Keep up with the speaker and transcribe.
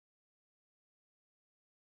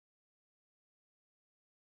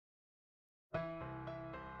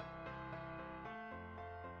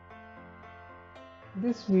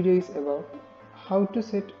This video is about how to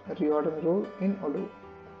set a reordering rule in Odoo.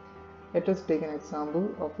 Let us take an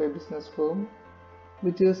example of a business firm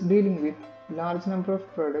which is dealing with large number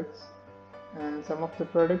of products, and some of the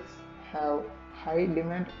products have high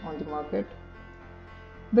demand on the market.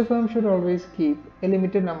 The firm should always keep a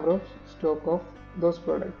limited number of stock of those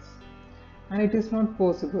products, and it is not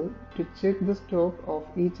possible to check the stock of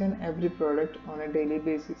each and every product on a daily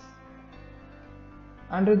basis.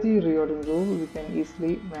 Under the reordering rule, we can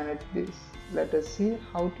easily manage this. Let us see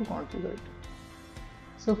how to configure it.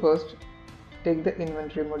 So first, take the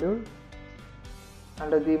inventory module.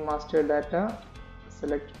 Under the master data,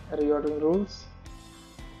 select reordering rules.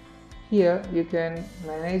 Here you can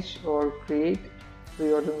manage or create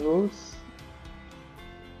reordering rules.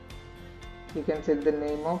 You can set the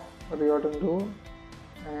name of reordering rule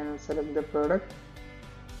and select the product.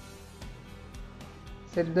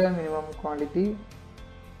 Set the minimum quantity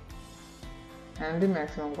and the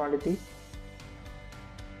maximum quantity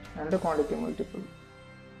and the quantity multiple.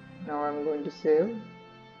 Now I am going to save.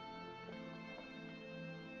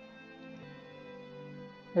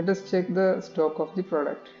 Let us check the stock of the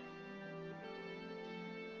product.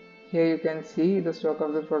 Here you can see the stock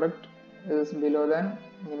of the product is below than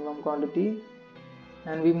minimum quantity,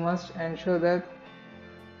 and we must ensure that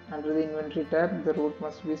under the inventory tab the root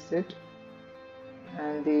must be set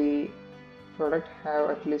and the product have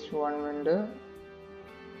at least one vendor.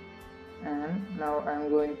 And now I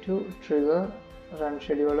am going to trigger run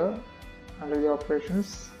scheduler. Under the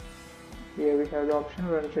operations, here we have the option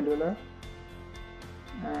run scheduler,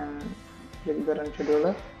 and click the run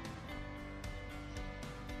scheduler.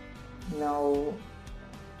 Now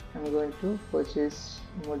I am going to purchase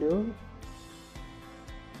module,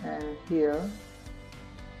 and here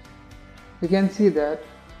you can see that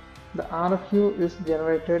the RFU is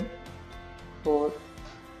generated for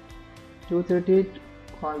 238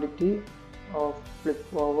 quantity of flip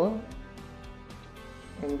over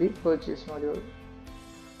in the purchase module.